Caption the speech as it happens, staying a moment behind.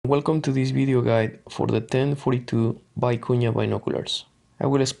Welcome to this video guide for the 1042 Vicugna Binoculars. I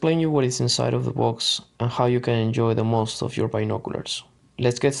will explain you what is inside of the box and how you can enjoy the most of your binoculars.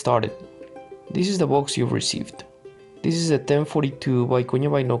 Let's get started. This is the box you've received. This is the 1042 Vicugna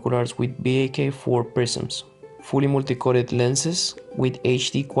Binoculars with BAK4 prisms, fully multi-coated lenses with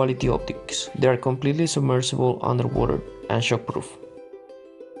HD quality optics. They are completely submersible underwater and shockproof.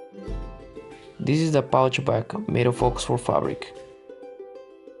 This is the pouch bag made of Oxford fabric.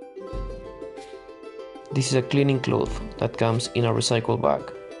 This is a cleaning cloth that comes in a recycled bag.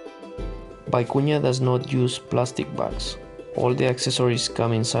 Vicugna does not use plastic bags. All the accessories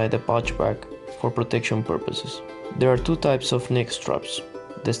come inside the pouch bag for protection purposes. There are two types of neck straps,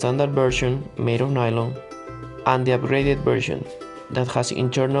 the standard version made of nylon and the upgraded version that has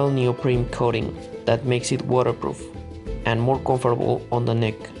internal neoprene coating that makes it waterproof and more comfortable on the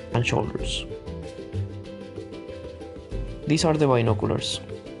neck and shoulders. These are the binoculars.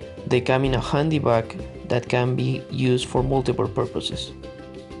 They come in a handy bag that can be used for multiple purposes.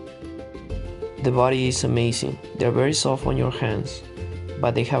 The body is amazing. They're very soft on your hands,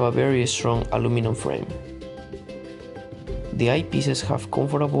 but they have a very strong aluminum frame. The eyepieces have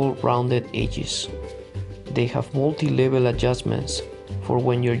comfortable rounded edges. They have multi-level adjustments for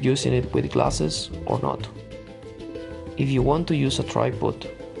when you're using it with glasses or not. If you want to use a tripod,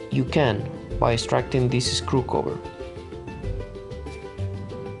 you can by extracting this screw cover.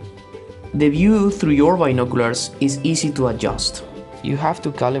 The view through your binoculars is easy to adjust. You have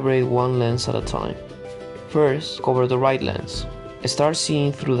to calibrate one lens at a time. First, cover the right lens. Start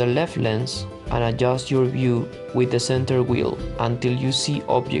seeing through the left lens and adjust your view with the center wheel until you see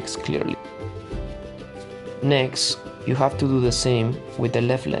objects clearly. Next, you have to do the same with the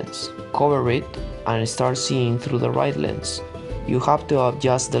left lens. Cover it and start seeing through the right lens. You have to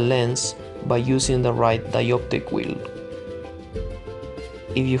adjust the lens by using the right dioptic wheel.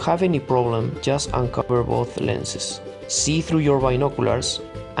 If you have any problem, just uncover both lenses. See through your binoculars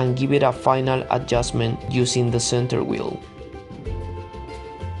and give it a final adjustment using the center wheel.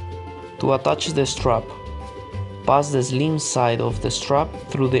 To attach the strap, pass the slim side of the strap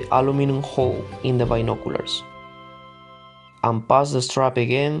through the aluminum hole in the binoculars and pass the strap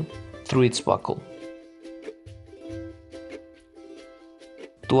again through its buckle.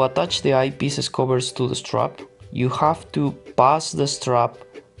 To attach the eyepieces covers to the strap, you have to pass the strap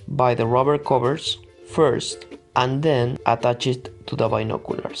by the rubber covers first and then attach it to the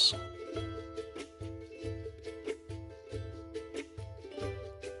binoculars.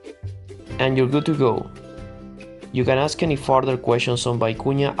 And you're good to go. You can ask any further questions on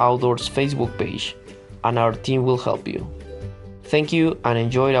Vicugna Outdoors Facebook page and our team will help you. Thank you and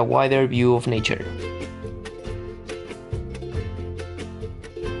enjoy a wider view of nature.